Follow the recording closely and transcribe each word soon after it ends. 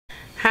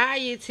Hi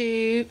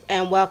YouTube,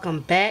 and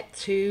welcome back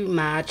to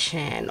my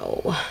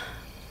channel.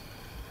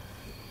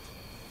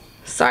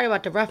 Sorry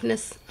about the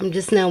roughness. I'm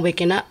just now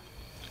waking up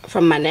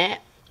from my nap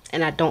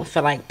and I don't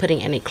feel like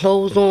putting any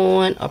clothes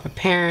on or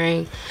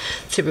preparing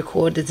to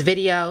record this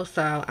video,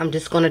 so I'm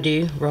just gonna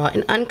do raw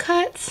and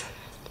uncut.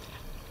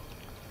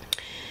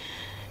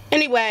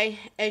 Anyway,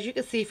 as you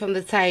can see from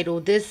the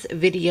title, this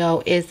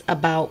video is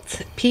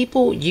about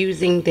people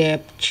using their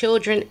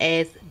children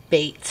as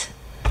bait.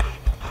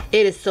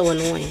 It is so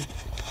annoying.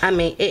 I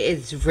mean, it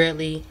is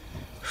really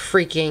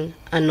freaking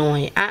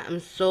annoying. I am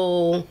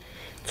so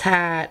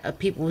tired of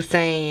people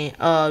saying,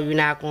 oh, you're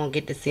not going to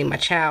get to see my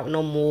child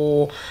no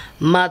more.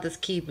 Mothers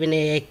keeping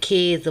their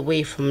kids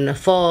away from the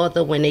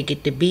father when they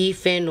get to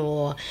beefing,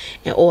 or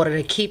in order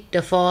to keep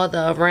the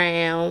father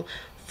around.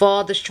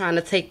 Fathers trying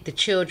to take the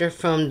children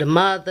from the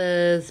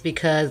mothers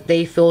because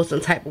they feel some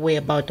type of way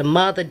about the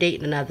mother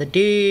dating another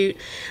dude.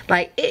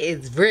 Like, it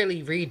is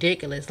really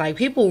ridiculous. Like,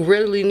 people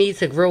really need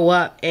to grow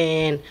up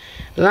and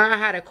learn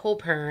how to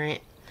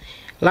co-parent,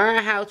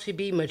 learn how to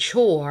be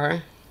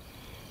mature,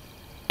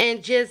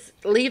 and just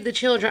leave the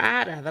children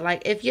out of it.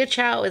 Like, if your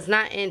child is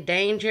not in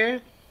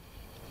danger,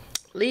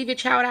 leave your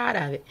child out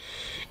of it.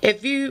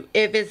 If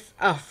it's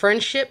a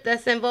friendship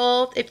that's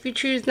involved, if you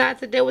choose not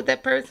to deal with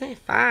that person,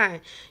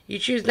 fine. You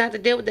choose not to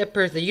deal with that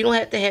person. You don't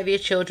have to have your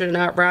children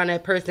around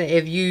that person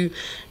if you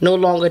no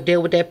longer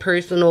deal with that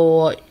person,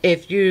 or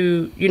if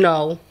you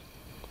don't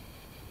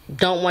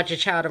want your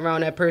child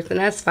around that person.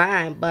 That's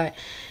fine. But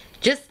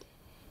just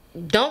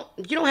you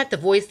don't have to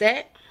voice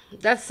that.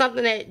 That's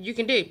something that you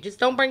can do. Just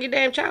don't bring your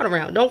damn child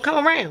around. Don't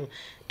come around.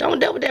 Don't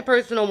deal with that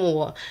person no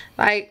more.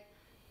 Like,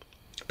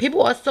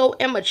 people are so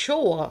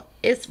immature.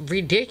 It's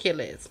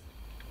ridiculous.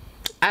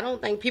 I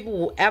don't think people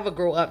will ever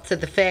grow up to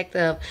the fact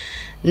of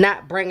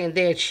not bringing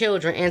their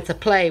children into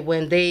play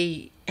when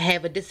they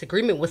have a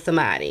disagreement with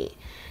somebody.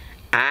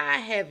 I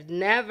have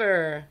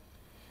never,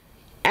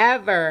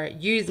 ever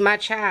used my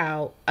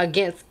child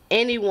against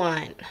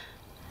anyone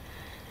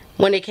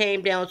when it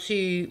came down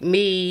to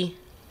me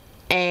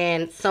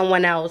and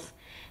someone else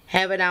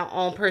having our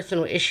own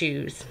personal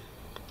issues.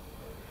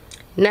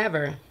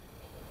 Never.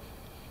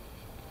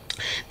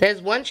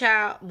 There's one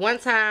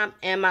time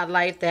in my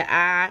life that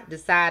I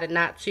decided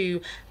not to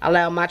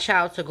allow my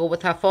child to go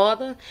with her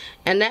father,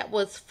 and that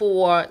was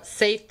for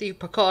safety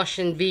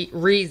precaution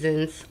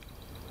reasons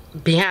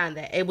behind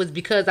that. It was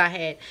because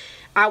I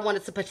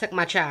wanted to protect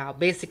my child,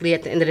 basically,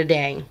 at the end of the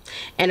day.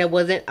 And it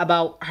wasn't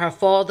about her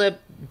father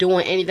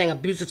doing anything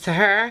abusive to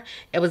her.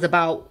 It was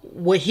about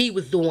what he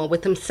was doing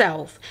with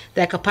himself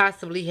that could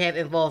possibly have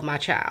involved my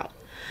child.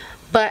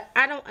 But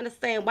I don't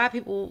understand why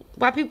do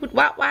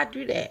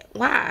that?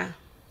 Why?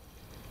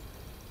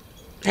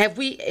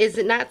 Is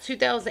it not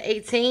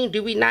 2018?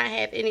 Do we not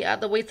have any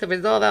other way to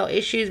resolve our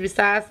issues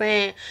besides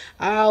saying,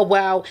 oh,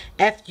 well,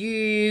 F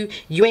you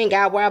ain't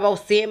got to worry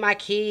about seeing my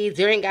kids,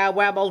 you ain't got to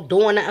worry about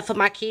doing nothing for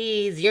my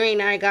kids, you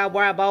ain't got to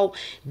worry about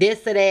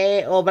this or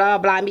that, or blah,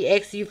 blah, me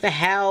asking you for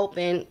help,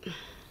 and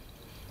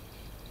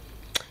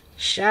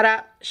shut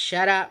up,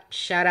 shut up,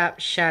 shut up,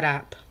 shut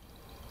up.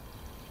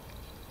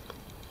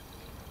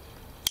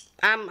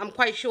 I'm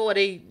quite sure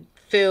they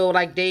feel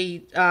like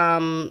they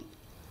don't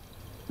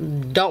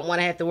want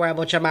to have to worry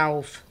about your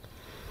mouth.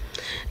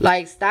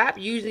 Like, stop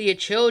using your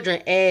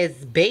children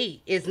as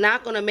bait. It's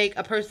not going to make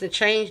a person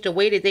change the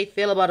way that they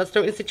feel about a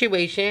certain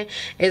situation.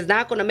 It's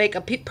not going to make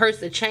a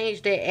person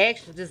change their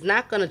actions. It's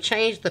not going to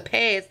change the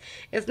past.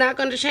 It's not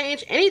going to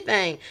change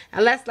anything.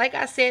 Unless, like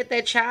I said,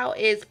 that child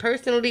is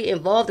personally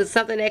involved in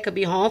something that could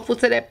be harmful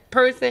to that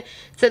person,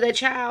 to that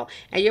child,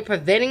 and you're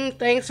preventing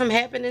things from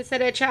happening to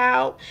that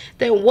child,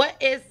 then what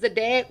is the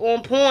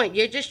daggone point?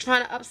 You're just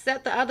trying to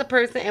upset the other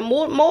person, and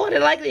more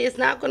than likely, it's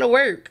not going to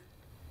work.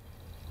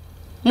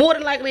 More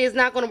than likely, it's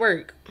not going to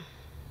work.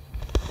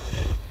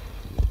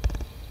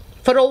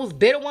 For those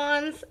bitter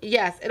ones,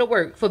 yes, it'll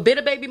work. For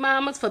bitter baby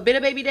mamas, for bitter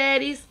baby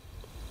daddies,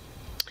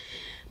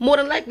 more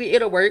than likely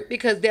it'll work,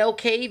 because they'll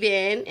cave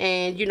in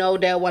and,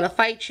 they'll want to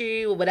fight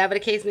you, or whatever the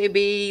case may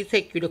be,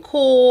 take you to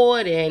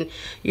court, and,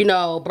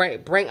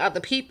 bring other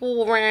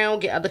people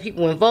around, get other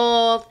people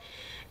involved.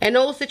 In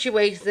those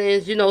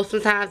situations,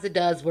 sometimes it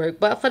does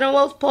work. But for the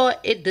most part,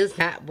 it does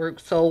not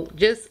work. So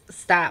just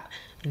stop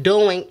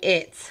doing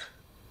it.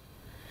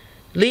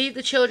 Leave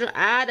the children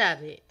out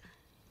of it.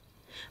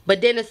 But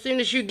then as soon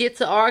as you get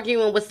to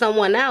arguing with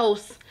someone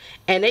else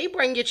and they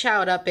bring your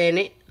child up in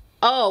it,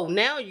 oh,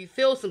 now you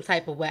feel some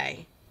type of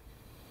way.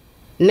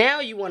 Now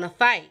you want to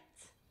fight.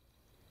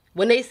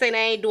 When they say they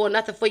ain't doing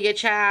nothing for your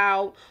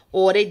child,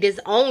 or they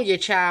disown your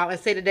child and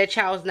say that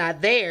child's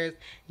not theirs,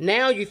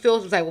 now you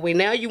feel some type of way.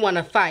 Now you want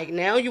to fight.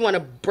 Now you want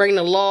to bring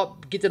the law,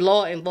 get the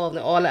law involved,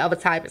 and all the other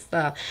type of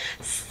stuff.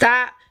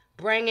 Stop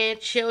bringing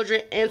children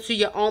into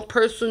your own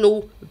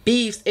personal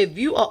beefs. If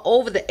you are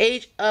over the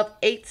age of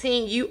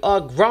 18, you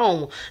are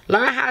grown.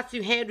 Learn how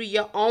to handle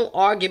your own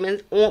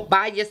arguments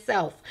by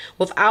yourself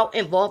without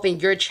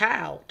involving your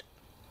child.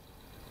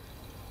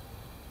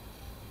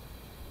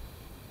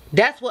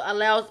 That's what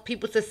allows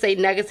people to say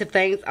negative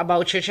things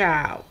about your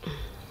child.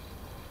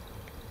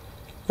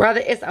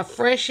 Whether it's a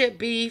friendship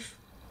beef,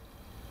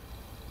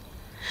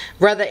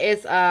 whether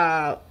it's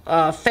a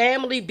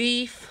family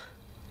beef,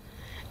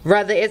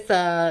 whether it's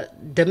a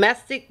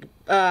domestic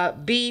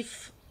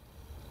beef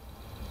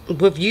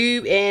with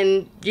you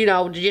and, you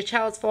know, your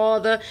child's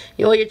father,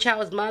 you know, your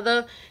child's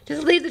mother,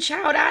 just leave the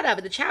child out of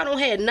it. The child don't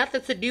have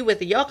nothing to do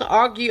with it. Y'all can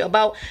argue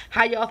about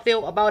how y'all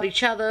feel about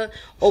each other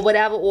or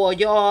whatever, or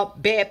y'all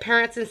bad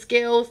parenting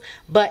skills,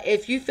 but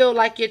if you feel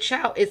like your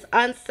child is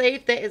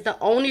unsafe, that is the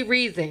only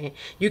reason.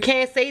 You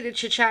can't say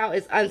that your child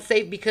is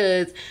unsafe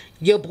because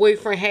your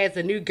boyfriend has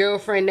a new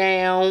girlfriend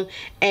now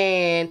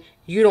and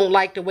you don't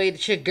like the way that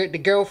the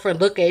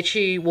girlfriend look at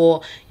you,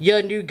 or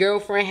your new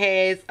girlfriend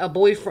has a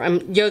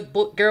boyfriend,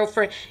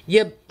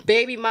 your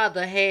baby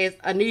mother has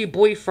a new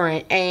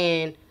boyfriend,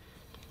 and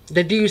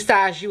the dude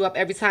size you up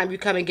every time you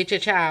come and get your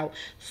child.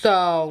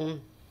 So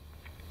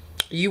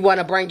you want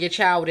to bring your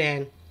child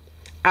in.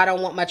 I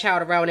don't want my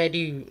child around that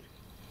dude.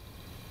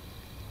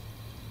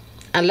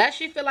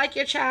 Unless you feel like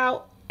your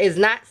child is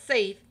not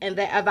safe in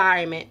that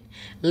environment,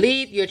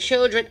 leave your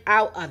children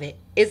out of it.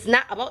 It's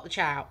not about the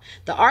child.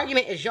 The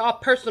argument is y'all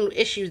personal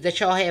issues that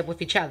y'all have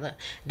with each other.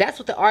 That's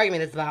what the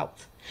argument is about.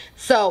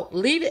 So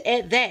leave it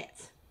at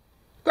that.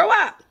 Grow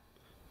up.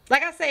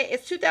 Like I said,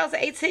 it's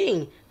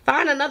 2018.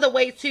 Find another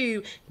way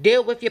to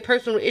deal with your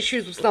personal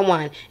issues with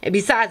someone, and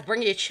besides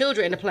bringing your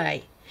children into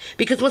play.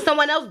 Because when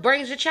someone else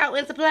brings your child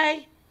into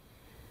play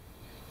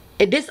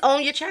and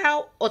disown your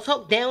child or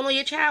talk down on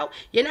your child,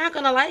 you're not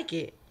gonna like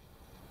it.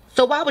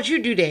 So why would you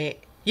do that?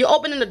 You're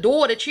opening the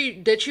door that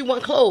you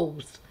want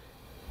closed.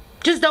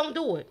 Just don't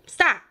do it.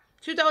 Stop.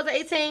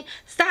 2018,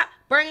 stop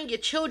bringing your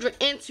children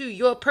into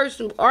your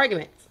personal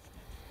arguments.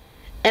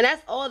 And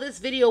that's all this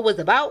video was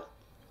about.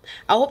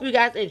 I hope you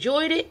guys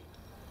enjoyed it.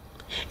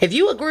 If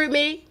you agree with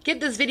me, give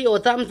this video a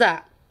thumbs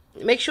up.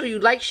 Make sure you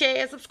like,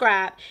 share, and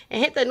subscribe,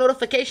 and hit that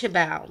notification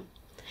bell.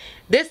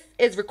 This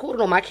is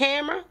recorded on my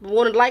camera.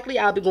 More than likely,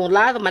 I'll be going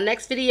live on my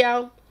next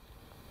video.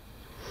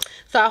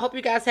 So I hope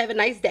you guys have a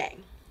nice day.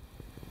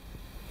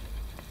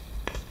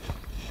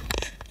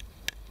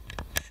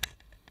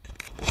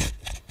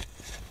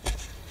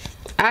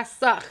 I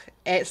suck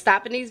at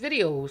stopping these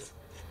videos.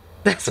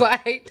 That's why I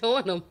hate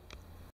doing them.